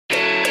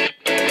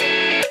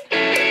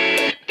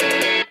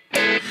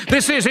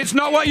This is It's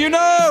Not What You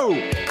Know!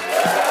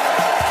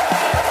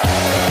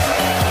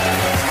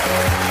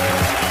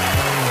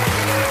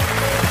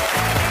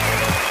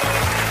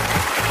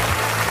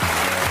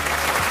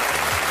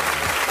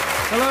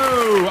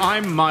 Hello,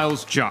 I'm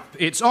Miles Jupp.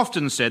 It's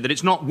often said that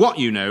it's not what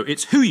you know,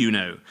 it's who you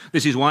know.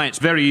 This is why it's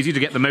very easy to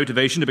get the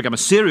motivation to become a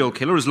serial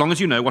killer as long as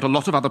you know what a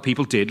lot of other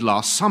people did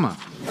last summer.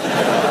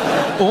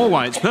 Or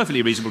why it's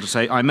perfectly reasonable to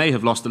say, I may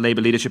have lost the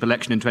Labour leadership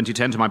election in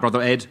 2010 to my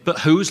brother Ed, but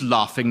who's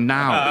laughing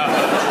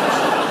now?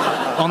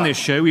 On this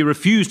show, we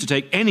refuse to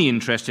take any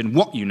interest in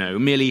what you know,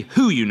 merely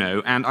who you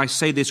know, and I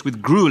say this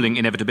with gruelling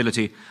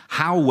inevitability,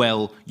 how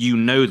well you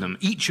know them.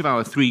 Each of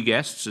our three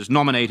guests has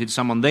nominated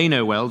someone they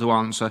know well to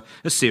answer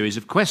a series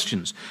of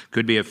questions.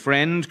 Could be a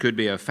friend, could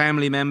be a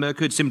family member,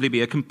 could simply be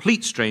a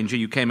complete stranger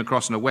you came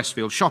across in a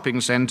Westfield shopping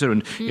centre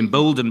and,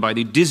 emboldened by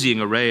the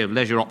dizzying array of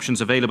leisure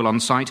options available on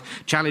site,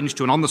 challenged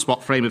to an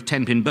on-the-spot frame of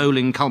 10-pin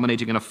bowling,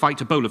 culminating in a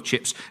fight, a bowl of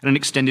chips, and an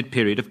extended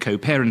period of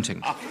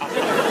co-parenting.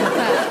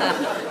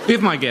 If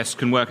my guests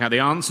can work out the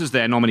answers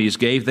their nominees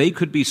gave, they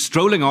could be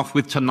strolling off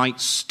with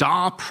tonight's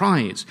star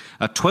prize,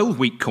 a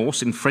 12-week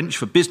course in French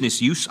for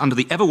business use under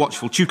the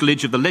ever-watchful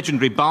tutelage of the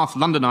legendary Bath,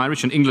 London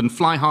Irish and England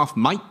fly-half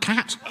Mike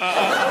Catt.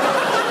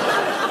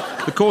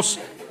 The course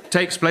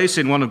takes place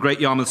in one of Great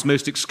Yarmouth's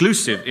most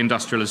exclusive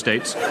industrial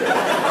estates,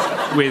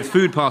 with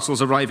food parcels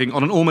arriving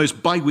on an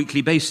almost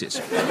bi-weekly basis.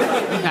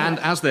 And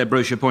as their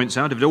brochure points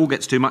out, if it all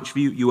gets too much for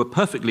you, you are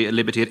perfectly at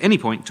liberty at any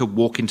point to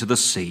walk into the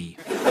sea.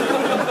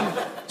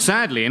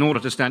 Sadly, in order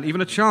to stand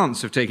even a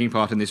chance of taking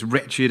part in this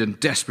wretched and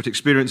desperate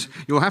experience,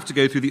 you'll have to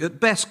go through the, at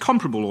best,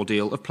 comparable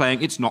ordeal of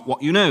playing It's Not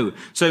What You Know.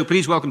 So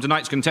please welcome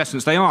tonight's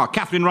contestants. They are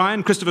Catherine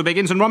Ryan, Christopher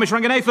Biggins and Romesh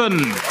Ranganathan.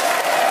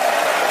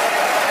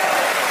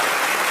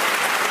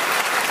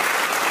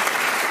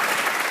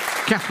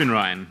 Catherine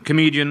Ryan,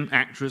 comedian,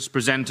 actress,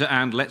 presenter,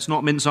 and, let's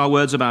not mince our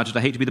words about it,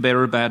 I hate to be the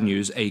bearer of bad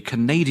news, a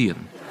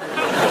Canadian.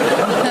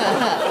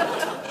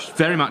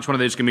 Very much one of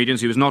those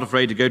comedians who was not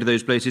afraid to go to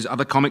those places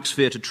other comics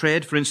fear to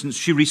tread. For instance,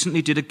 she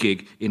recently did a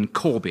gig in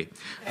Corby.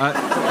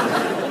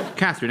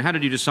 Catherine, how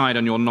did you decide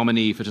on your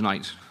nominee for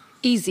tonight?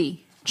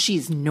 Easy.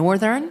 She's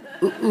northern.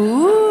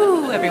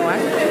 Ooh, everyone.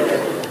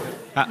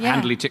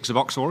 Handily ticks a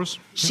box for us.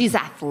 She's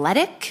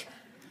athletic.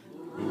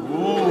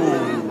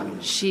 Ooh.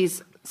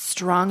 She's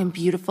strong and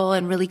beautiful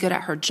and really good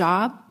at her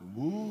job.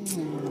 Ooh.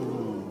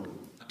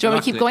 Do you want me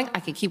to keep going?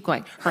 I can keep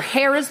going. Her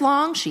hair is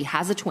long. She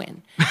has a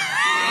twin.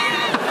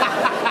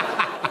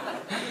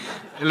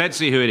 Let's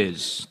see who it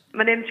is.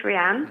 My name's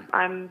Rianne.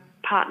 I'm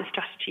partner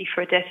strategy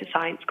for a data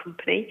science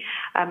company.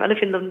 I live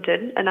in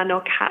London, and I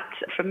know Kat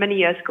from many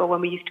years ago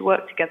when we used to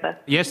work together.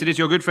 Yes, it is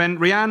your good friend,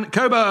 Rianne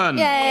Coburn.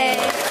 Yay!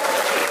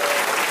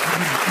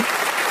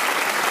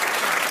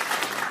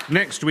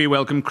 Next, we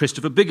welcome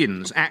Christopher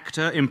Biggins,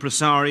 actor,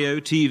 impresario,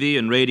 TV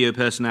and radio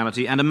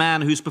personality, and a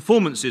man whose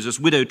performances as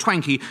Widow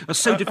Twankey are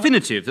so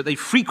definitive that they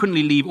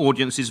frequently leave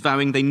audiences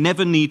vowing they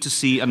never need to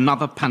see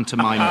another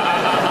pantomime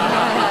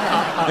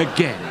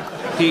again.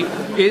 He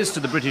is to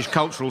the British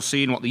cultural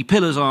scene what the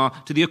pillars are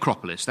to the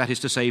Acropolis, that is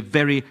to say,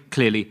 very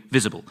clearly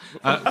visible.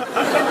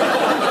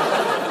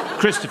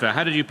 Christopher,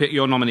 how did you pick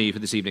your nominee for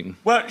this evening?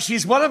 Well,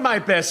 she's one of my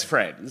best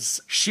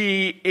friends.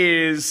 She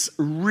is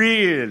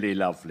really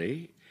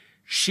lovely.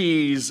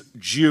 She's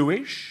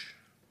Jewish.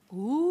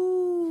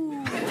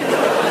 Ooh.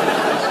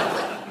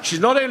 She's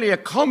not only a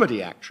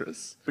comedy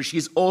actress, but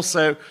she's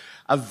also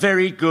a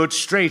very good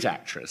straight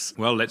actress.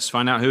 Well, let's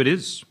find out who it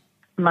is.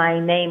 My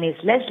name is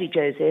Leslie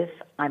Joseph.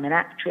 I'm an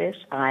actress.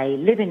 I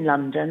live in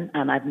London,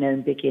 and I've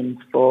known Biggins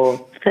for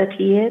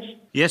 30 years.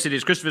 Yes, it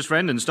is Christopher's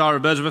friend and star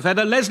of Birds of a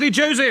Feather, Leslie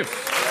Joseph.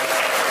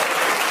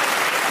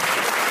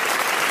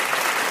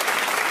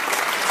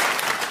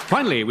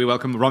 Finally, we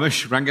welcome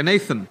Romesh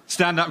Ranganathan,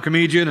 stand-up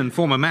comedian and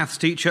former maths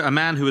teacher, a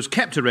man who has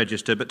kept a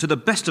register, but to the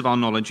best of our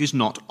knowledge is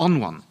not on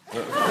one.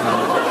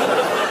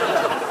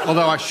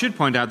 Although I should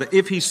point out that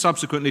if he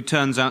subsequently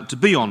turns out to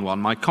be on one,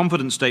 my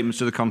confident statements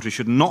to the contrary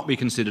should not be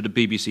considered a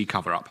BBC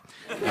cover-up.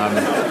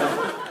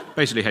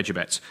 Basically, hedge your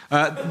bets.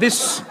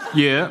 This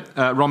year,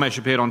 Romesh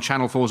appeared on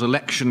Channel 4's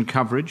election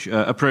coverage,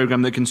 a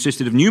programme that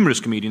consisted of numerous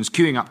comedians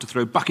queuing up to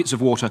throw buckets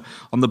of water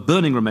on the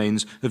burning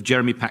remains of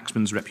Jeremy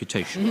Paxman's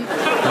reputation.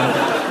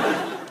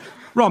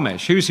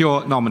 Romesh, who's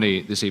your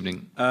nominee this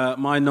evening?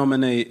 My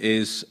nominee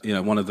is,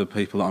 one of the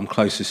people that I'm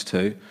closest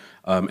to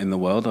in the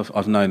world.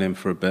 I've known him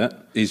for a bit.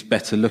 He's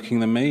better looking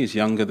than me, he's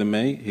younger than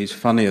me, he's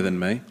funnier than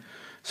me.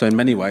 So in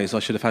many ways, I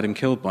should have had him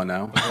killed by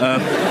now.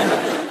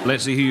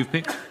 Let's see who you've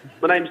picked.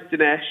 My name's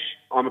Dinesh.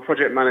 I'm a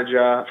project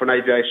manager for an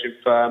aviation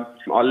firm.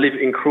 I live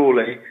in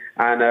Crawley,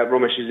 and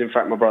Romesh is in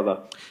fact my brother.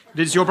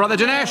 This is your brother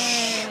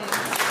Dinesh.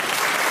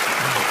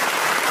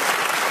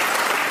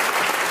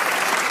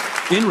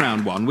 In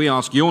round one, we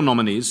ask your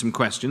nominees some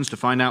questions to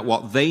find out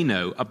what they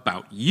know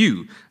about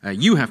you.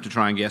 You have to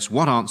try and guess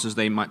what answers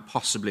they might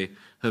possibly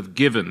have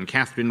given.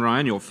 Catherine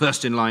Ryan, you're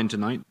first in line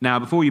tonight. Now,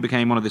 before you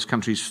became one of this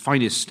country's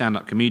finest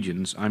stand-up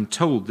comedians, I'm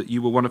told that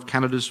you were one of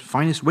Canada's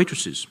finest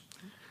waitresses.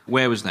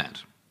 Where was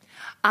that?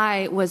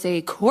 I was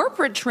a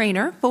corporate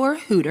trainer for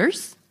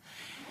Hooters.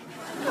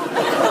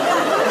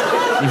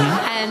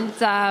 And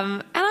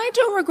I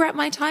don't regret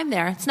my time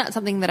there. It's not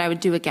something that I would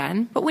do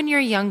again. But when you're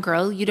a young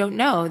girl, you don't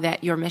know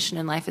that your mission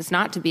in life is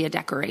not to be a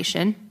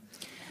decoration.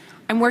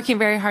 I'm working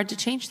very hard to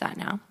change that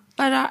now.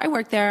 But I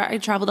worked there. I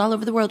traveled all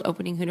over the world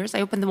opening Hooters.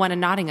 I opened the one in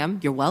Nottingham.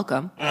 You're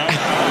welcome.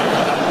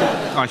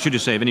 I should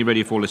just say, if any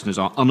Radio 4 listeners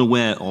are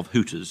unaware of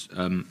Hooters,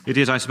 it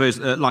is, I suppose,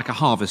 like a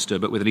harvester,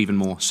 but with an even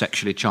more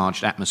sexually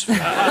charged atmosphere.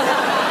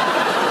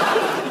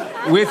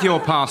 With your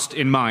past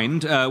in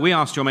mind, we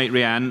asked your mate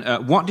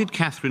Rhianne, what did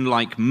Catherine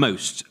like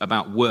most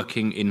about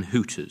working in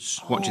Hooters?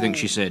 What do you think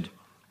she said?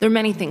 There are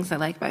many things I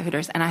like about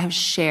Hooters, and I have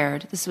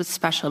shared, this is what's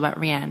special about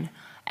Rhianne,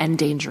 and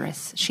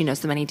dangerous. She knows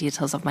the many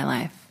details of my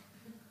life.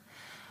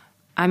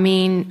 I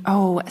mean,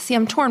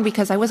 I'm torn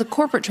because I was a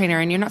corporate trainer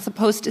and you're not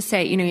supposed to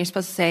say, you're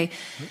supposed to say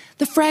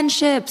the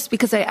friendships,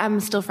 because I'm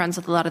still friends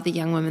with a lot of the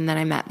young women that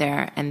I met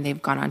there and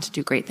they've gone on to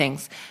do great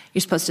things.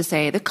 You're supposed to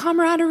say the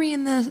camaraderie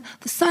and the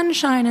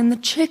sunshine and the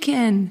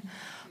chicken.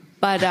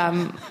 But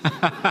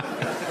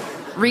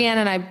Rhianne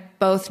and I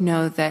both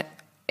know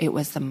that it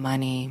was the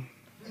money.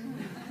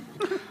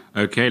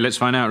 Okay, let's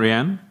find out,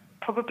 Rhianne.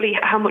 Probably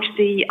how much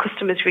the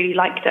customers really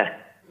liked her.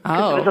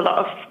 Because there was a lot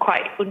of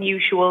quite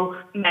unusual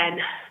men,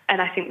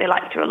 and I think they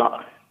liked her a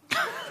lot.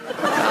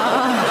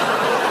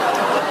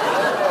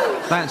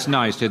 That's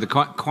nice, too. The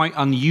quite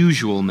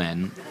unusual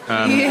men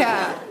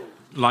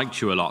liked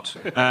you a lot.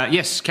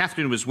 Yes,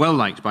 Catherine was well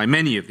liked by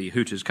many of the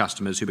Hooters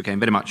customers who became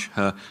very much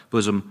her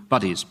bosom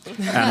buddies.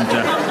 And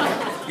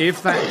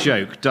if that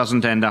joke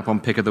doesn't end up on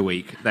Pick of the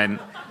Week, then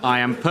I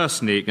am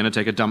personally going to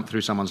take a dump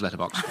through someone's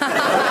letterbox.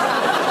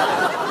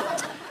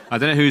 I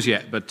don't know whose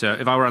yet, but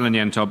if I were Alan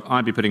Yentob,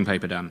 I'd be putting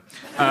paper down.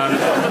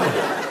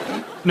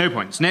 No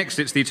points. Next,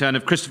 it's the turn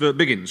of Christopher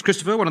Biggins.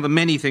 Christopher, one of the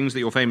many things that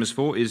you're famous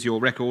for is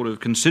your record of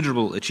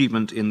considerable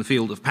achievement in the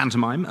field of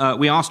pantomime.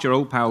 We asked your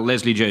old pal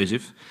Leslie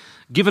Joseph,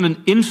 given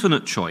an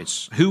infinite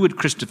choice, who would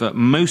Christopher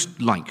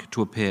most like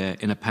to appear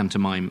in a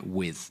pantomime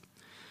with?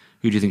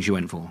 Who do you think she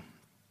went for?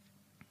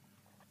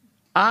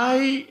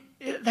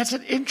 That's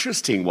an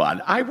interesting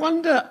one. I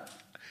wonder...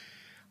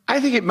 I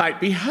think it might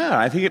be her.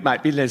 I think it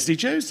might be Leslie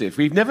Joseph.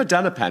 We've never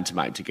done a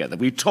pantomime together.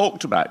 We've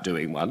talked about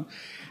doing one.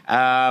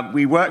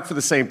 We work for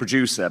the same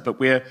producer, but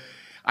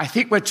I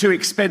think we're too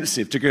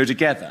expensive to go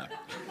together.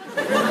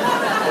 Do you know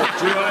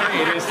what I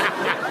mean?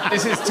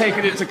 This is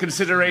taken into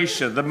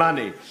consideration, the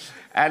money.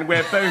 And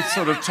we're both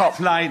sort of top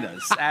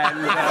liners. And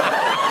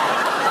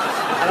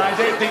I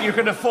don't think you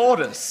can afford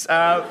us.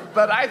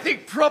 But I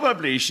think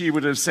probably she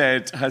would have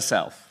said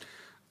herself.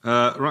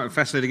 Right,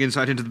 fascinating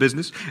insight into the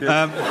business.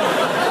 Yes.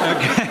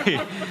 Okay,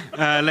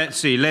 let's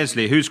see.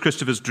 Leslie, who's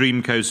Christopher's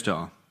dream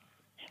co-star?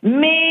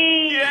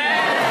 Me!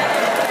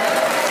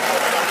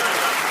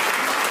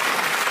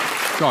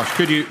 Gosh,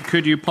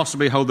 could you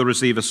possibly hold the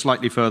receiver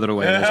slightly further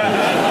away?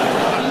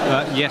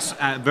 Yes,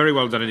 very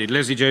well done indeed.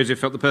 Leslie Joseph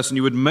felt the person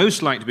you would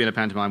most like to be in a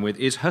pantomime with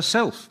is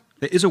herself.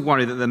 There is a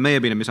worry that there may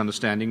have been a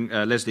misunderstanding.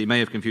 Leslie may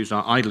have confused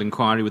our idle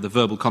inquiry with a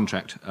verbal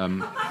contract.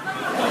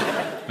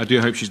 I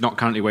do hope she's not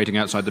currently waiting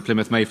outside the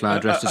Plymouth Mayflower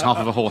dressed as half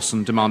of a horse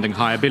and demanding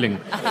higher billing.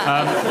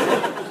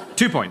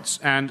 2 points.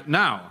 And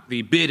now,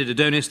 the bearded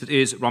Adonis that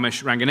is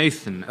Romesh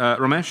Ranganathan.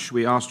 Romesh,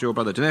 we asked your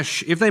brother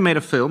Dinesh, if they made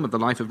a film of the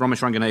life of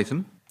Romesh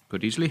Ranganathan,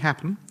 could easily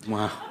happen.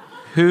 Wow.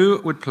 Who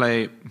would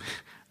play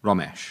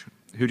Romesh?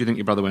 Who do you think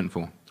your brother went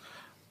for?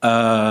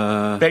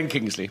 Ben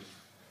Kingsley.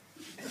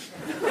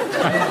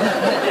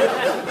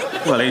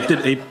 Well,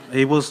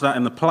 he was that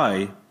in the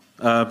play,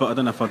 but I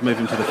don't know if I'd move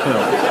him to the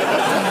film.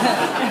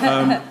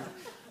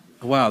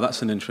 Wow,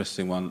 that's an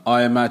interesting one.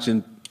 I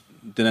imagine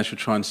Dinesh would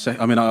try and say...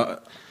 I mean,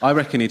 I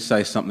reckon he'd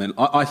say something.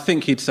 I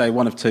think he'd say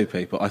one of two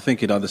people. I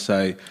think he'd either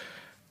say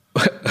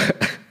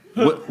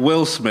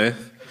Will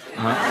Smith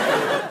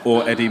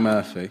or Eddie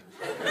Murphy.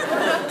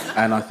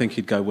 And I think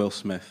he'd go Will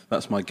Smith.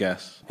 That's my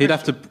guess. He'd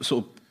have to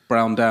sort of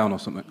brown down or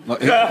something.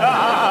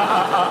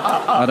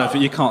 I don't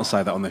think... You can't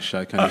say that on this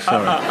show, can you?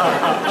 Sorry.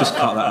 Just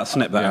cut that out,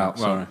 snip that out,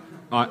 well,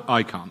 sorry.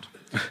 I can't.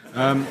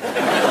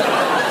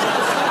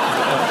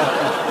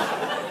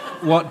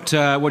 What do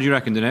you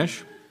reckon,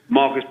 Dinesh?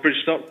 Marcus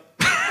Bridgestock.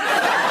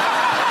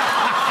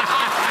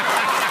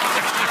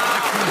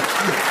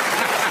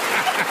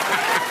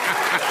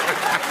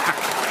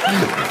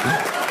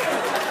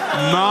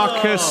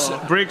 Marcus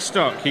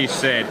Brigstock, he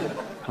said.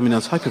 I mean, I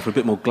was hoping for a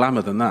bit more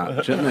glamour than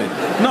that, do you know what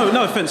I mean?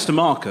 No offence to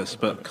Marcus,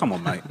 but come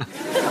on, mate.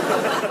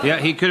 Yeah,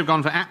 he could have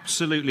gone for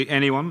absolutely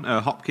anyone.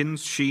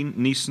 Hopkins, Sheen,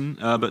 Neeson,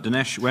 but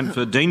Dinesh went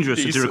for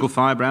dangerous satirical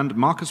firebrand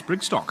Marcus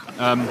Brigstock.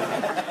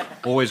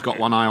 Always got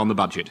one eye on the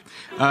budget.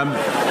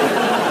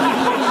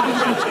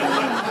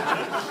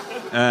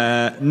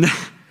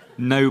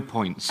 No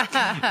points.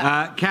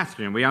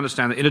 Catherine, we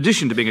understand that in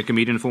addition to being a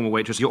comedian and former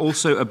waitress, you're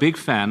also a big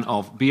fan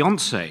of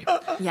Beyoncé.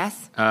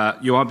 Yes.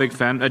 You are a big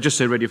fan. Just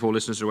so Radio 4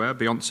 listeners are aware,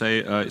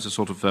 Beyoncé is a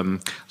sort of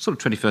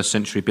 21st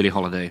century Billie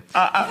Holiday.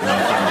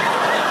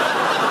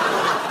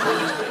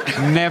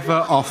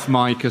 Never off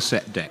my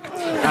cassette deck.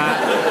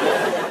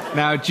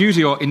 Now, due to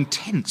your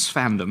intense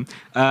fandom,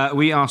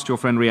 we asked your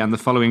friend Rhiannon the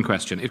following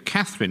question. If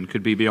Catherine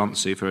could be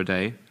Beyoncé for a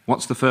day,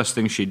 what's the first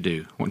thing she'd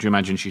do? What do you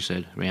imagine she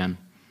said, Rhiannon?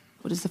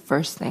 What is the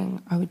first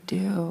thing I would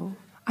do?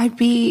 I'd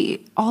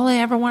be all I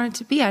ever wanted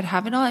to be. I'd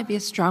have it all. I'd be a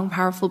strong,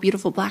 powerful,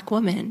 beautiful black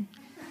woman.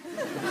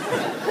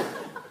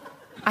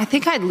 I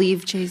think I'd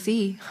leave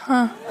Jay-Z.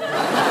 Huh.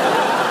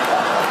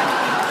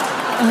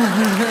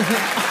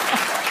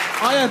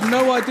 I had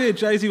no idea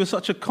Jay-Z was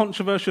such a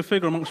controversial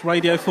figure amongst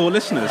Radio 4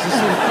 listeners.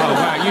 Oh,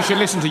 wow, you should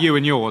listen to you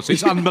and yours.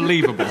 It's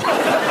unbelievable.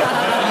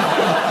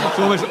 It's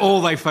almost all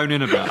they phone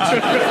in about.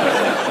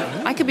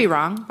 I could be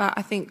wrong, but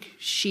I think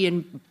she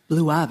and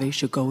Blue Ivy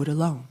should go it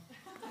alone.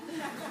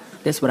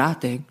 That's what I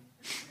think.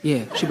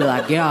 Yeah, she'd be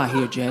like, get out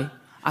here, Jay.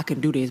 I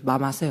can do this by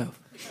myself.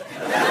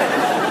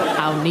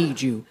 I don't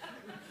need you.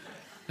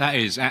 That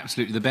is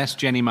absolutely the best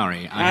Jenny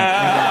Murray I have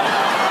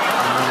ever...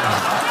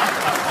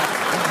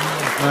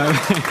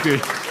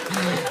 Good.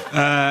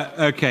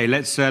 OK,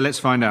 let's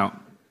find out.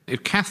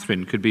 If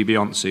Catherine could be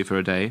Beyoncé for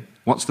a day,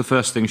 what's the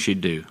first thing she'd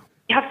do?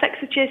 You have sex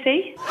with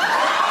Jay-Z?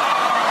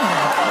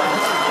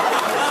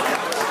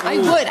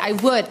 I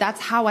would. That's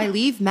how I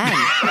leave men.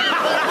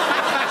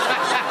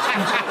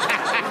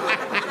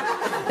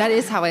 That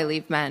is how I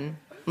leave men.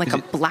 Like a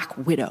black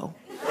widow.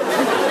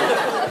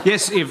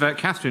 Yes, if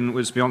Catherine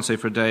was Beyoncé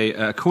for a day,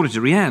 according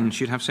to Rhiannon,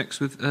 she'd have sex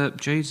with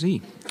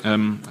Jay-Z.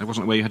 I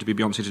wasn't aware you had to be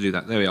Beyoncé to do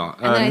that. There we are.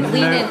 And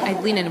then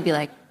I'd lean in and be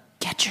like,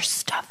 get your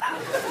stuff out.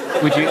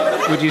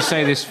 Would you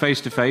say this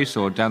face-to-face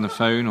or down the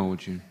phone, or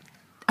would you...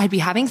 I'd be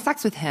having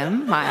sex with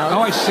him, Miles.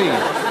 Oh, I see.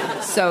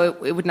 So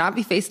it would not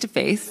be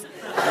face-to-face.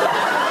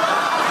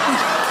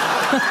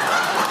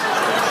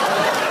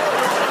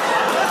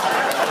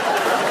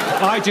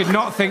 I did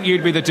not think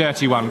you'd be the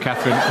dirty one,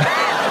 Catherine.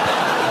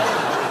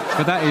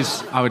 But that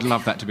is... I would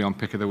love that to be on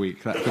Pick of the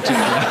Week, that particular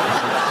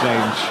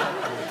change.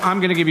 I'm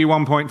going to give you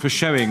 1 point for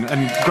showing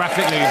and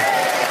graphically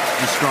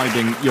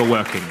describing your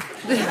working.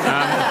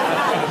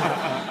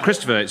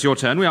 Christopher, it's your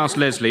turn. We asked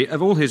Leslie,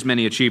 of all his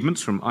many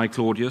achievements, from I,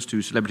 Claudius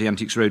to Celebrity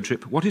Antiques Road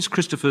Trip, what is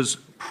Christopher's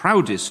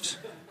proudest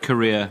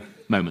career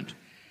moment?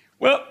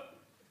 Well,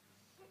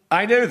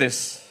 I know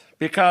this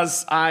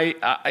because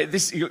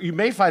you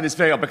may find this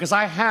very odd, because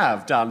I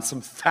have done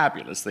some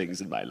fabulous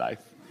things in my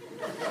life.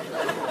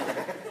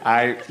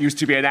 I used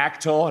to be an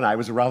actor, and I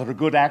was a rather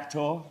good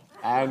actor,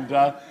 and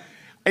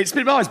it's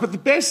been marvelous. But the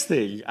best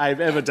thing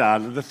I've ever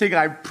done, and the thing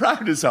I'm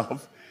proudest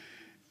of,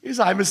 is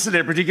I'm a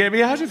celebrity. Get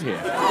me out of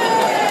here.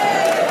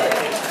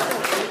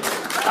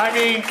 I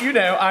mean, you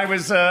know, I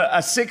was a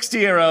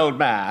 60-year-old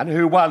man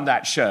who won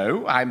that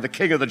show. I'm the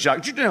king of the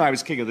jungle. Did you know I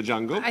was king of the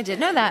jungle? I did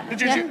know that.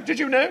 Did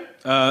you know?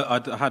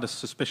 I had a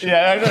suspicion.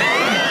 Yeah, I know.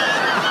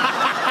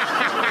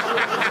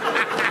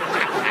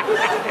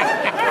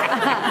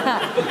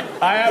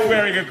 I am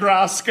wearing a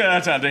grass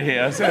skirt under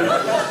here, so...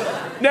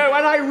 No,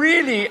 and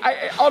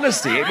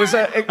honestly, it was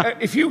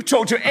if you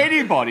talk to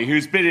anybody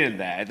who's been in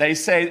there, they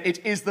say it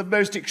is the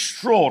most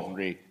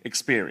extraordinary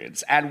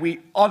experience. And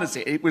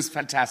honestly, it was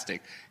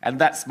fantastic. And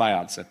that's my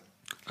answer.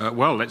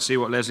 Well, let's see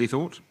what Leslie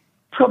thought.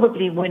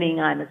 Probably winning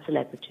I'm a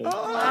Celebrity.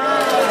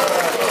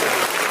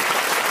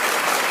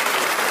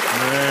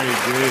 Very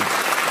good.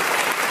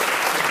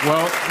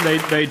 Well,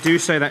 they do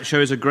say that show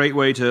is a great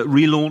way to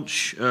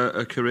relaunch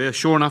a career.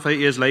 Sure enough, 8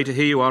 years later,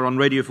 here you are on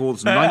Radio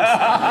 4's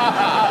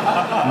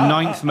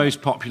ninth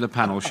most popular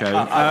panel show.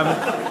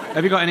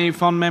 Have you got any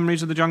fond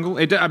memories of the jungle?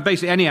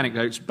 Basically, any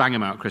anecdotes, bang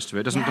them out,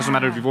 Christopher. It doesn't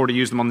matter if you've already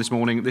used them on this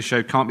morning. This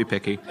show can't be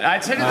picky. I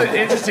tell you, the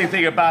interesting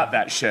thing about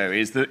that show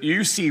is that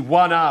you see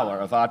 1 hour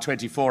of our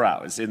 24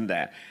 hours in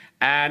there.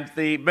 And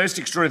the most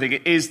extraordinary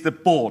thing is the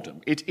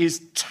boredom. It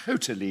is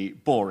totally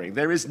boring.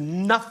 There is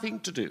nothing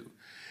to do.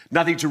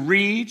 Nothing to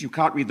read. You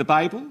can't read the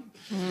Bible.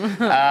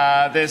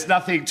 There's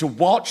nothing to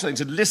watch, nothing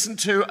to listen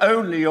to,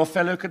 only your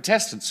fellow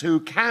contestants,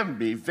 who can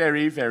be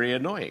very, very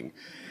annoying.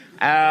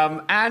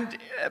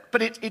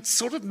 But it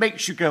sort of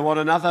makes you go on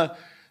another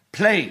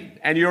plane,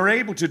 and you're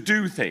able to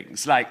do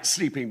things like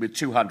sleeping with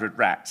 200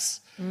 rats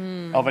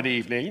of an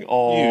evening,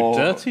 or... You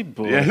dirty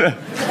boy. Yeah.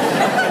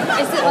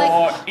 Is it like...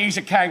 Or eat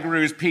a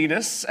kangaroo's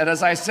penis. And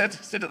as I said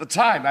at the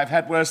time, I've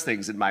had worse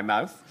things in my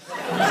mouth.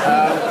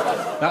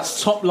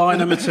 That's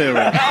top-liner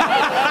material.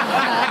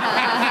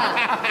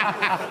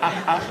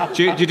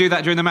 Do you do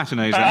that during the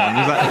matinees?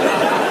 That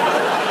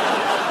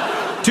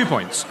 2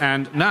 points.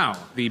 And now,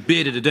 the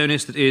bearded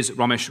Adonis that is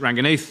Romesh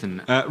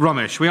Ranganathan.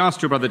 Romesh, we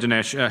asked your brother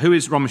Dinesh, who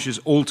is Romesh's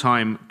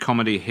all-time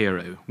comedy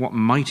hero? What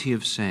might he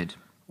have said?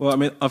 Well, I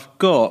mean, I've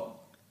got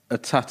a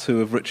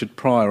tattoo of Richard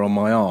Pryor on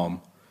my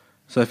arm.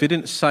 So if he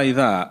didn't say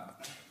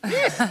that,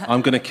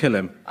 I'm going to kill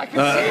him. I can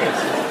see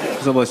it.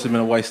 Because otherwise it's been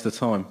a waste of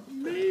time.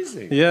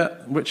 Amazing. Yeah,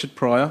 Richard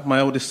Pryor. My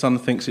oldest son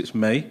thinks it's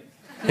me.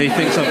 He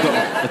thinks I've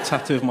got a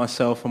tattoo of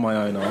myself on my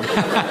own arm.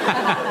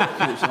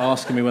 Keeps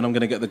asking me when I'm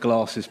going to get the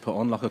glasses put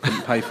on, like I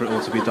couldn't pay for it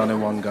all to be done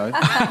in one go.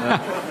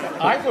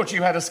 I thought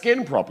you had a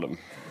skin problem.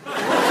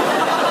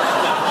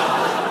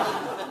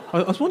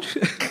 I was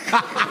wondering...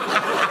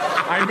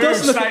 I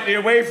moved slightly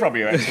away from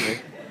you, actually.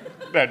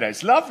 No,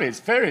 it's lovely. It's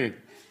very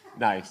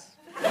nice.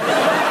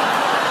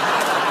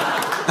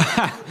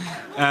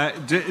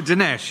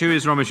 Dinesh, who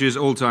is Romesh's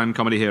all-time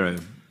comedy hero?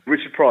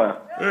 Richard Pryor.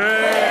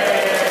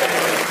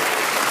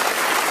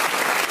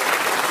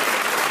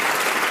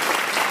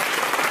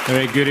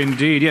 Very good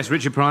indeed. Yes,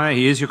 Richard Pryor,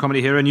 he is your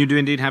comedy hero, and you do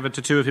indeed have a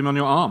tattoo of him on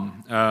your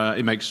arm.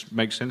 It makes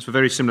sense. For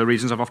very similar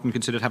reasons, I've often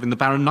considered having the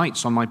Baron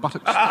Knights on my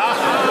buttocks.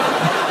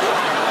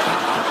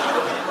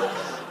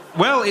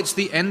 Well, it's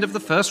the end of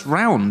the first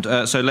round,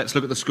 so let's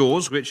look at the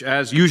scores, which,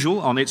 as usual,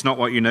 on It's Not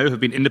What You Know,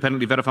 have been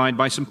independently verified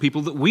by some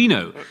people that we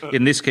know.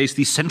 In this case,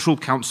 the Central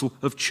Council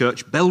of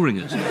Church Bell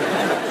Ringers.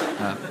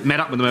 Met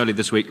up with them early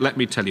this week. Let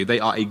me tell you, they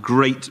are a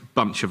great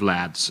bunch of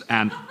lads,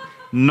 and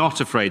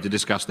not afraid to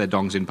discuss their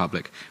dongs in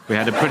public. We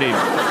had a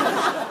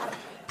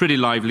pretty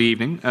lively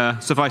evening.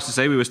 Suffice to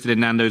say, we were still in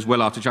Nando's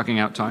well after chucking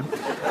out time,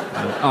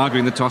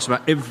 arguing the toss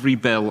about every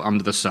bell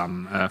under the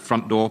sun.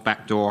 Front door,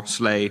 back door,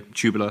 sleigh,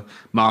 tubular,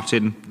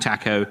 Martin,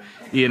 taco,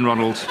 Ian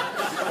Ronald,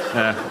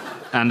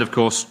 and, of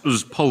course,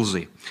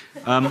 palsy.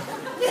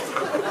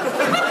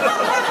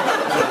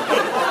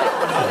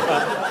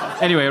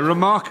 Anyway, a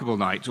remarkable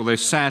night, although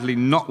sadly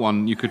not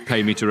one you could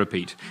pay me to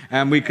repeat.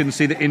 And we can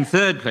see that in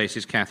third place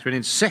is Catherine,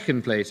 in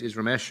second place is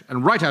Ramesh,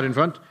 and right out in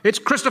front, it's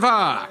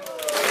Christopher!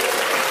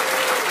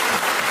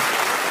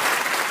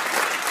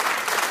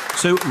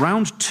 So,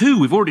 round two,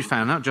 we've already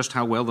found out just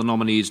how well the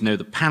nominees know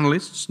the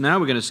panellists. Now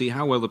we're going to see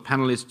how well the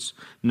panellists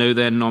know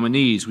their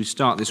nominees. We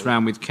start this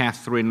round with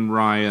Catherine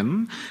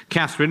Ryan.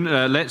 Catherine,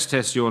 let's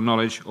test your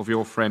knowledge of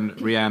your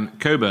friend Rhiannon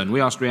Coburn. We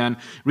asked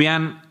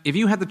Rhiannon, if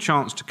you had the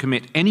chance to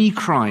commit any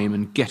crime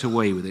and get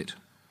away with it,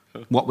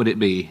 what would it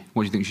be?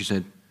 What do you think she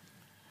said?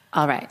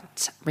 All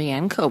right.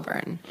 Rhiannon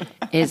Coburn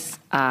is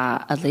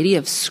a lady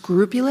of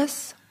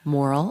scrupulous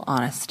moral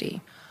honesty.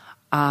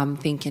 I'm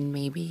thinking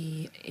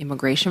maybe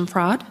immigration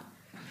fraud.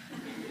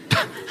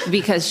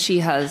 Because she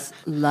has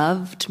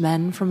loved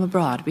men from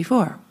abroad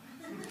before.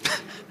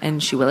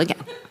 And she will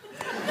again.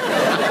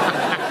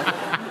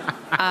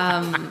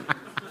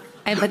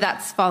 But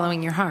that's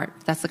following your heart.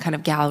 That's the kind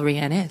of gal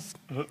Rhiannon is.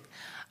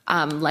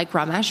 Like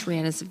Ramesh,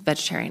 Rhiannon is a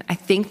vegetarian. I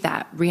think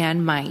that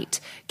Rhiannon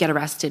might get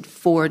arrested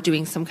for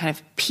doing some kind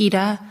of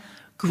PETA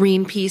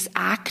Greenpeace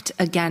act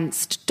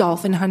against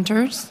dolphin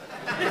hunters.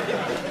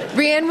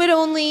 Rhiannon would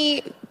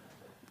only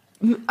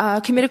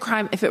commit a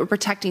crime if it were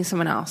protecting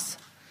someone else.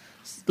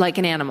 Like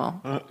an animal.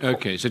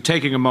 OK, so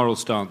taking a moral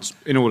stance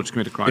in order to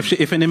commit a crime.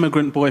 If an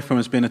immigrant boyfriend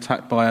was being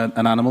attacked by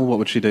an animal, what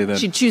would she do then?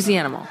 She'd choose the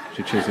animal.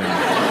 She'd choose the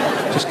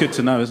animal. Just good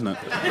to know, isn't it?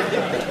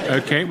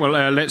 OK, well,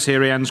 let's hear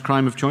Rhiannon's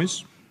crime of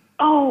choice.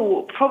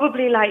 Oh,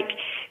 probably like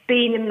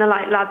being in the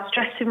lads'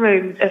 dressing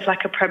room of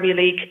like a Premier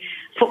League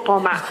football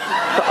match,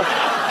 sort of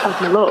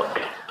having a look.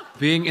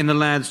 Being in the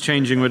lads'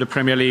 changing room at a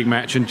Premier League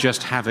match and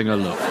just having a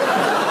look.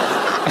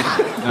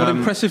 What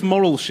impressive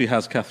morals she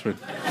has, Catherine.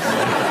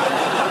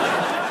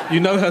 You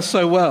know her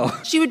so well.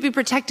 She would be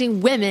protecting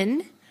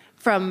women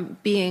from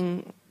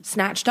being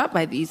snatched up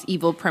by these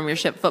evil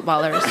Premiership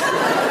footballers.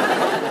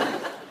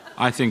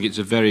 I think it's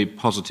a very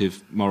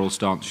positive moral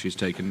stance she's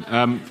taken.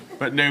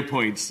 But no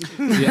points.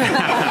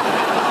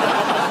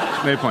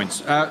 No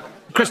points.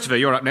 Christopher,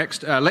 you're up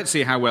next. Let's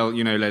see how well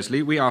you know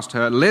Leslie. We asked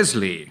her,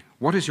 Leslie,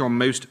 what is your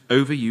most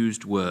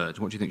overused word?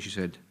 What do you think she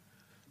said?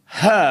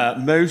 Her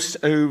most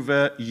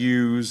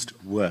overused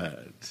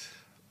word.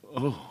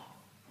 Oh.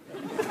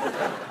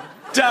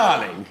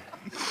 Darling.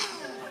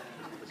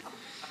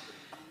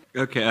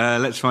 OK,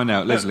 let's find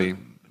out. Leslie.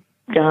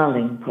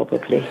 Darling,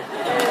 probably.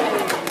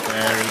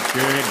 Very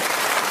good.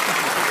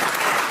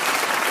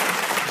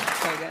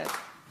 Very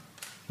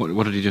good.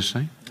 What did he just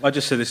say? I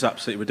just said this is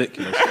absolutely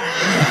ridiculous.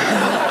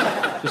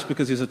 Just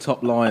because he's a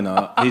top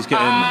liner, he's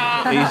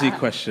getting easy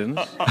questions.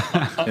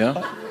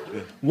 Yeah.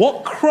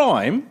 What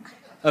crime,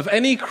 of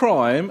any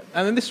crime,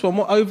 and then this one,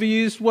 what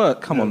overused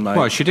word? Come on, mate.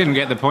 Well, she didn't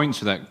get the points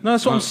for that. No,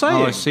 that's what I'm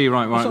saying. Oh, I see,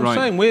 right. That's what I'm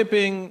saying. We're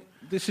being...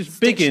 This is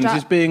Biggins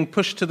is being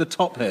pushed to the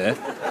top here.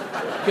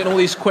 Getting all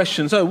these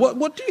questions. Oh,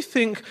 what do you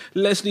think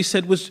Leslie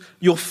said was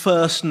your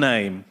first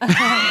name?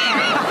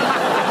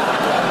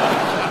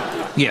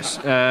 Yes,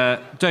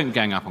 don't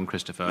gang up on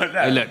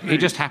Christopher. Look, he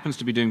just happens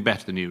to be doing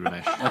better than you,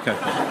 Ramesh. OK.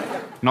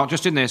 Not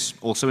just in this,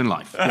 also in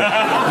life.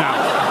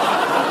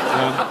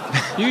 Now,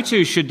 you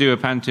two should do a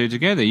panto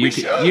together. You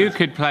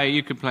could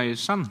play his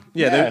son.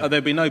 Yeah,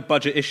 there'd be no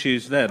budget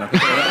issues then.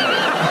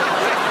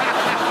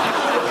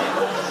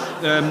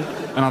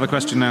 Another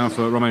question now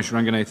for Ramesh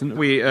Ranganathan.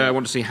 We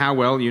want to see how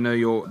well you know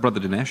your brother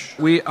Dinesh.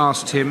 We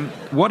asked him,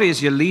 what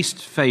is your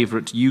least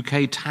favourite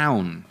UK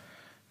town?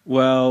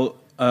 Well,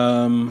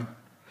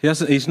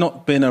 he's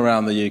not been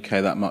around the UK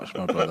that much,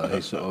 my brother.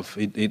 He's sort of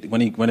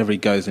whenever he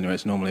goes anywhere,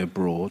 it's normally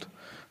abroad.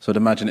 So I'd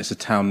imagine it's a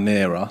town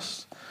near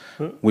us.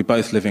 We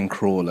both live in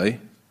Crawley.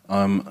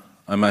 I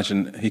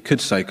imagine he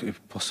could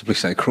possibly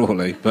say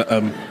Crawley, but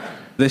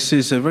this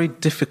is a very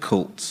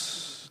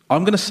difficult.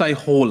 I'm going to say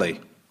Hawley.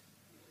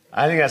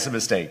 I think that's a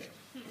mistake.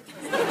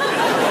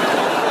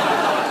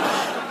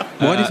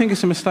 Why do you think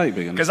it's a mistake,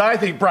 Biggins? Because I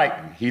think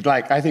Brighton.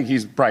 I think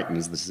Brighton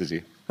is the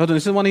city. Hold on,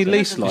 is the one he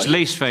least likes? His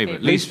least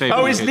favourite. Least favourite.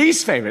 Oh, his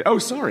least favourite. Oh,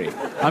 sorry.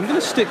 I'm going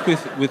to stick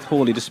with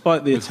Hawley,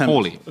 despite the attempt.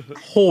 Hawley.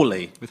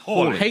 Hawley. With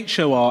Hawley.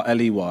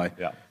 Horley.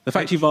 Yeah. The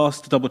fact you've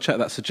asked to double check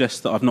that suggests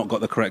that I've not got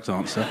the correct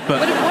answer.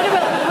 But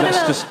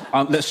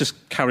let's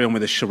just carry on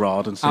with this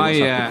charade and see what's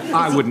happening.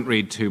 I wouldn't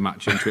read too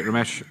much into it,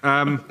 Ramesh.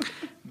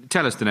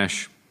 Tell us,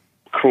 Dinesh.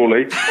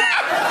 Crawley.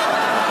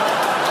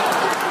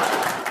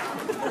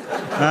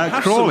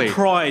 Crawley. Some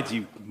pride,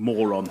 you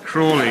moron.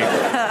 Crawley.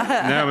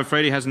 No, I'm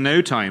afraid he has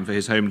no time for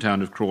his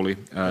hometown of Crawley,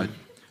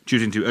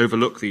 choosing to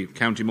overlook the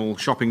County Mall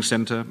shopping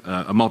centre,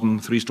 a modern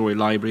three-storey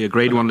library, a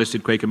Grade 1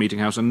 listed Quaker meeting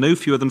house, and no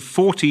fewer than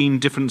 14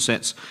 different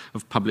sets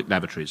of public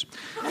lavatories.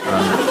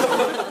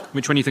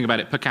 Which, when you think about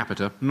it, per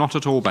capita, not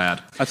at all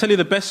bad. I'll tell you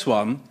the best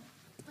one.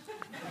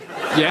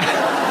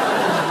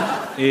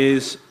 Yeah.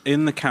 Is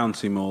in the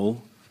County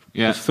Mall,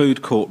 the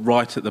food court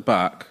right at the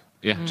back,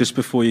 just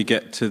before you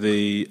get to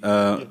the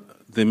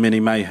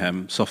Mini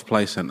Mayhem soft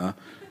play centre.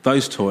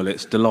 Those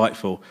toilets,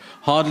 delightful.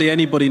 Hardly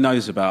anybody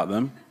knows about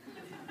them.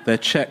 They're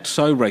checked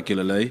so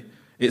regularly,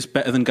 it's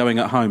better than going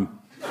at home.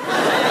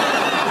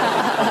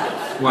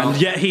 And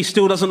yet he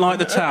still doesn't like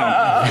the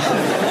town.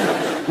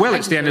 Well,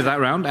 it's the end of that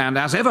round, and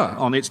as ever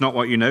on It's Not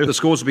What You Know, the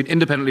scores have been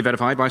independently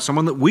verified by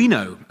someone that we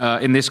know.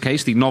 In this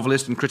case, the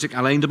novelist and critic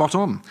Alain de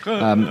Botton.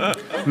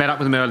 Met up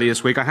with him earlier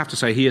this week. I have to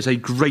say, he is a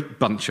great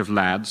bunch of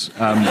lads.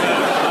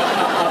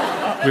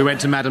 We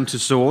went to Madame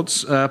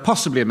Tussauds,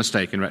 possibly a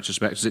mistake in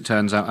retrospect, as it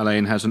turns out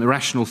Alain has an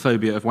irrational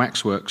phobia of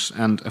waxworks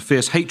and a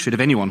fierce hatred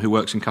of anyone who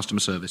works in customer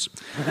service.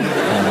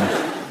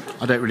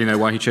 I don't really know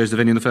why he chose the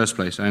venue in the first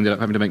place. I ended up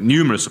having to make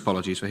numerous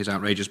apologies for his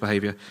outrageous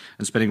behaviour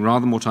and spending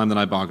rather more time than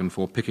I bargained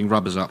for picking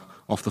rubbers up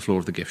off the floor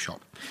of the gift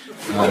shop.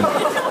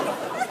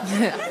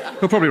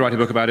 He'll probably write a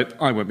book about it.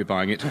 I won't be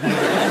buying it.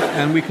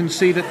 And we can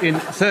see that in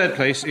third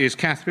place is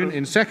Catherine.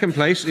 In second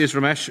place is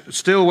Ramesh.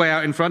 Still way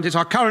out in front is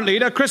our current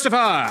leader,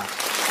 Christopher.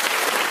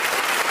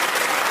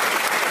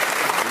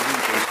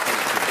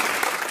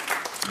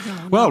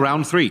 Well,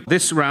 round 3.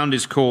 This round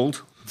is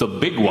called The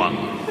Big One.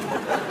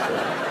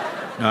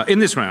 In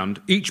this round,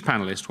 each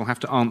panellist will have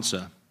to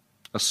answer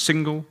a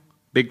single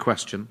big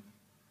question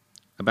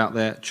about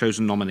their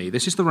chosen nominee.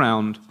 This is the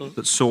round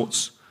that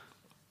sorts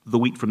the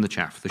wheat from the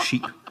chaff, the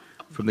sheep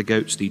from the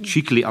goats, the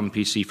cheekily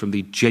un-PC from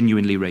the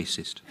genuinely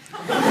racist.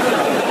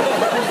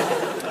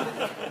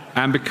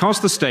 And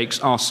because the stakes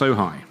are so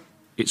high,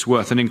 it's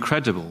worth an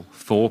incredible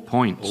 4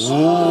 points.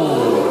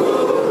 Ooh.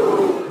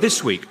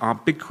 This week, our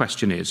big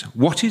question is,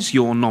 what is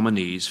your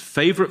nominee's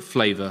favourite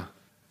flavour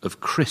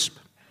of crisp?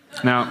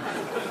 Now,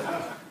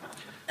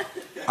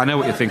 I know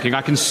what you're thinking.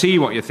 I can see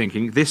what you're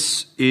thinking.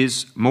 This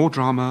is more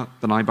drama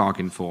than I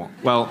bargained for.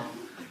 Well,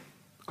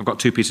 I've got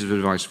 2 pieces of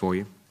advice for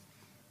you.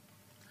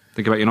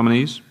 Think about your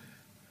nominees.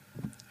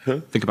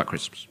 Think about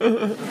crisps.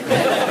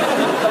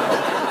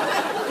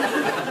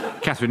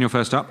 Catherine, you're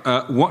first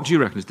up. What do you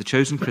reckon is the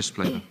chosen crisp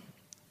flavour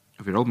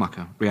of your old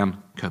mucker, Rianne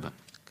Coburn?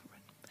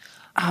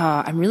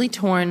 I'm really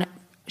torn.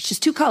 She's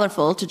too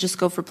colourful to just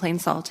go for plain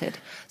salted.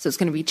 So it's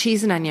going to be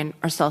cheese and onion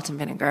or salt and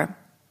vinegar.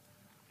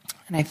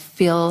 And I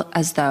feel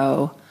as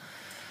though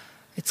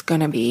it's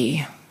going to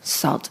be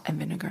salt and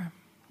vinegar.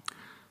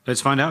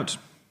 Let's find out.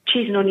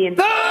 Cheese and onion.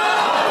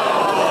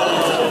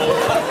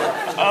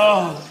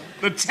 Oh,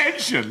 the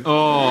tension.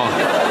 Oh,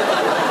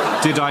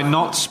 did I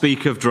not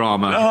speak of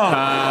drama?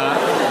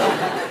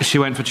 She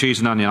went for cheese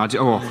and onion.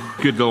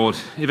 Good Lord.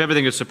 If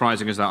everything is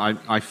surprising as that,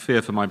 I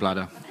fear for my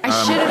bladder. I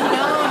should have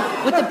known.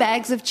 With the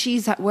bags of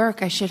cheese at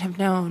work, I should have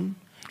known.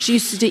 She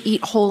used to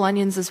eat whole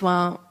onions as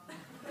well.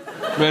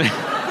 Really?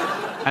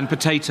 And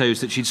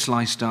potatoes that she'd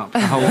sliced up.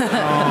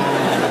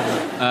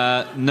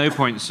 No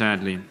points,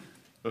 sadly.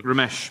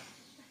 Ramesh,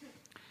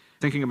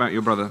 thinking about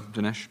your brother,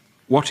 Dinesh,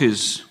 what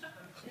is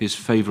his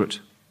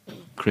favourite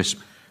crisp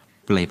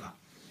flavour?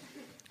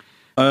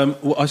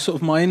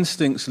 My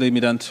instincts lead me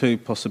down 2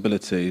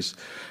 possibilities.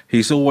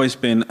 He's always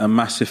been a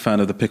massive fan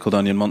of the pickled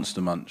onion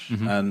Monster Munch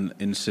and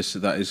insists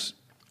that is,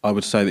 I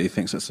would say that he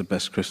thinks that's the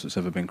best crisp that's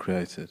ever been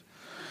created.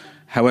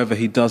 However,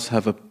 he does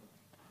have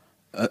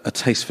a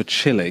taste for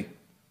chilli,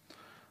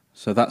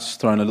 so that's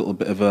thrown a little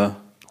bit of a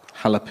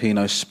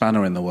jalapeno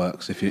spanner in the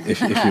works, if you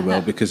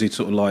will, because he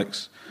sort of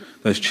likes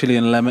those chili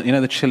and lemon,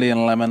 the chili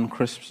and lemon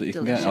crisps that you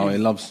can get. Oh, he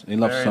loves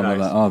some of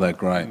that. Oh, they're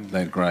great.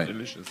 They're great.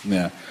 Delicious.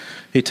 Yeah.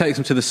 He takes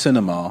them to the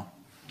cinema,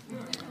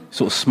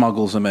 sort of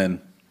smuggles them in,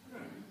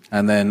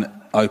 and then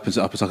opens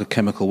it up as like a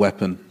chemical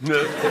weapon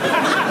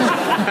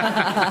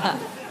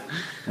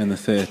in the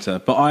theatre.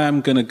 But I am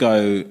going to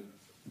go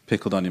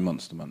pickled onion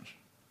Monster Munch.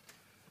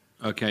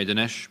 OK,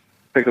 Dinesh.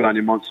 Pickled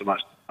onion Monster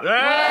Munch.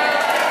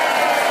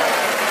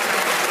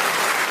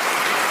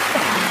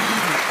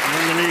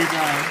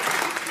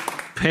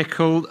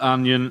 Pickled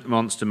onion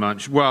Monster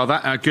Munch. Well,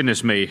 that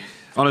goodness me.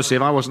 Honestly,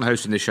 if I wasn't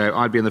hosting this show,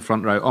 I'd be in the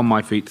front row, on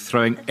my feet,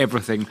 throwing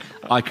everything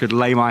I could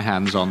lay my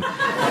hands on.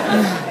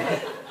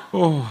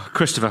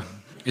 Christopher,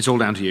 it's all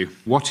down to you.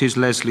 What is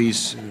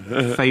Leslie's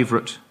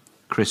favourite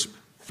crisp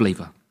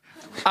flavour?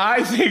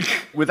 I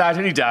think, without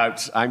any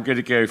doubt, I'm going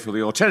to go for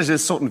the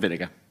alternative, salt and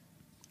vinegar.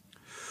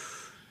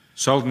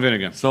 Salt and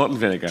vinegar. Salt and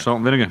vinegar. Salt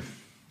and vinegar.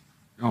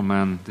 Oh,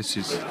 man, this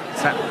is...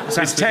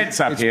 It's tense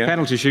up here.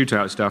 Penalty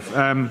shootout stuff,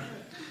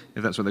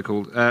 if that's what they're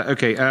called.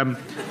 OK,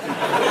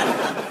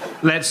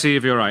 let's see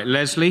if you're right.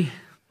 Leslie?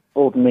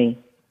 Ordinary.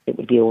 It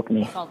would be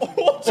ordinary.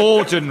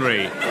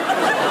 Ordinary.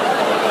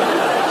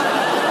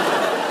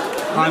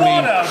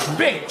 What a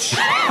bitch!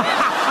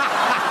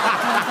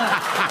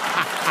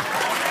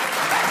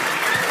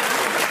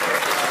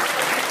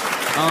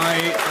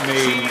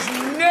 She's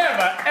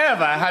never,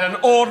 ever had an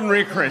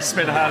ordinary crisp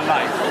in her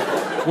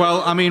life.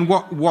 Well, I mean,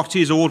 what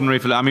is ordinary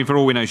for... I mean, for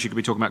all we know, she could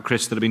be talking about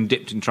crisps that have been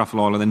dipped in truffle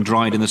oil and then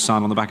dried in the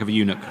sun on the back of a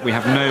eunuch. We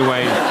have no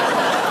way...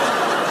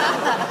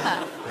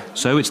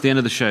 So it's the end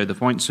of the show. The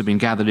points have been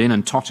gathered in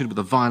and totted with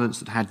a violence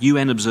that had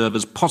UN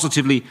observers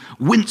positively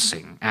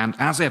wincing. And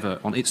as ever,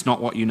 on It's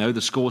Not What You Know,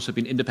 the scores have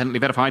been independently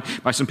verified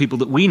by some people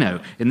that we know.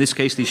 In this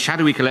case, the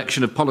shadowy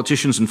collection of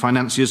politicians and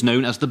financiers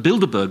known as the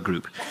Bilderberg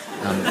Group.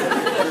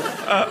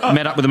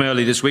 Met up with them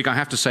early this week. I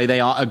have to say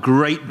they are a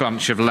great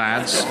bunch of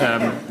lads.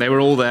 They were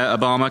all there.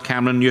 Obama,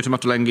 Cameron, Jutta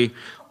Mottolengi,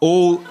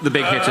 all the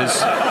big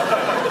hitters,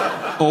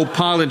 all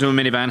piled into a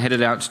minivan,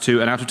 headed out to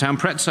an out-of-town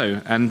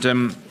prezzo.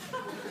 And...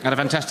 had a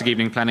fantastic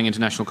evening planning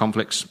international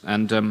conflicts,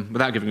 and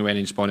without giving away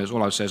any spoilers,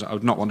 all I would say is I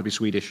would not want to be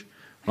Swedish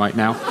right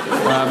now.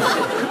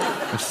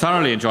 A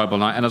thoroughly enjoyable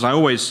night, and as I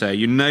always say,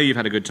 you know you've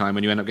had a good time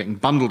when you end up getting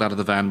bundled out of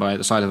the van by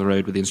the side of the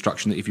road with the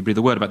instruction that if you breathe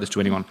a word about this to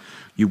anyone,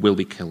 you will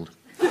be killed.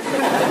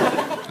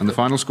 And the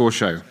final scores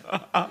show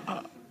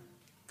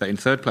that in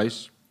third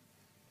place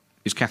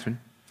is Catherine.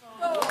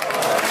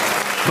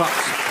 But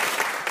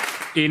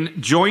in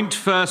joint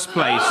first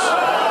place...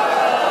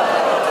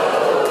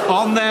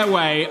 on their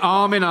way,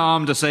 arm in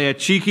arm, to say a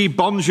cheeky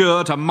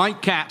bonjour to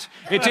Mike Catt,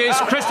 it is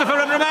Christopher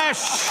and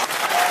Ramesh!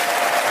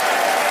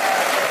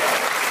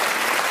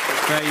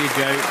 There you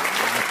go.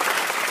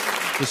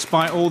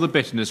 Despite all the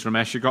bitterness,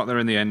 Ramesh, you got there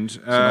in the end. It's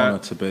an honour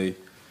to be,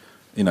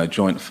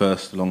 joint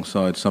first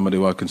alongside somebody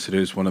who I consider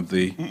is one of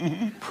the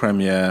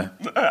premier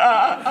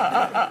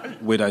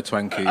widow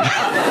twankies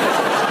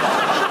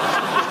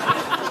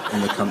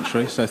in the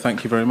country, so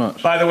thank you very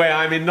much. By the way,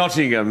 I'm in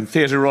Nottingham,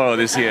 Theatre Royal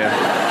this year.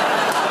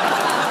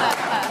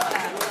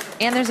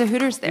 And there's a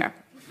Hooters there.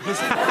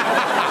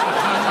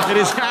 It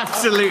is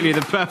absolutely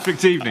the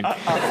perfect evening.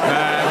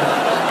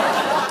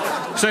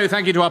 So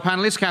thank you to our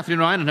panellists, Catherine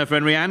Ryan and her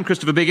friend Rhiann,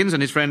 Christopher Biggins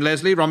and his friend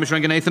Leslie, Ramesh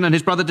Ranganathan and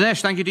his brother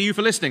Dinesh. Thank you to you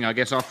for listening. I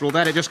guess after all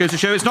that, it just goes to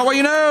show it's not what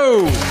you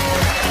know.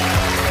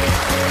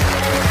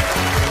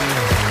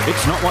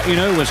 It's Not What You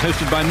Know was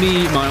hosted by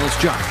me, Miles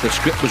Jupp. The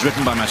script was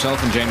written by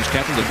myself and James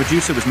Kettle. The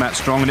producer was Matt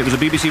Strong, and it was a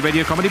BBC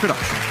Radio comedy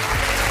production.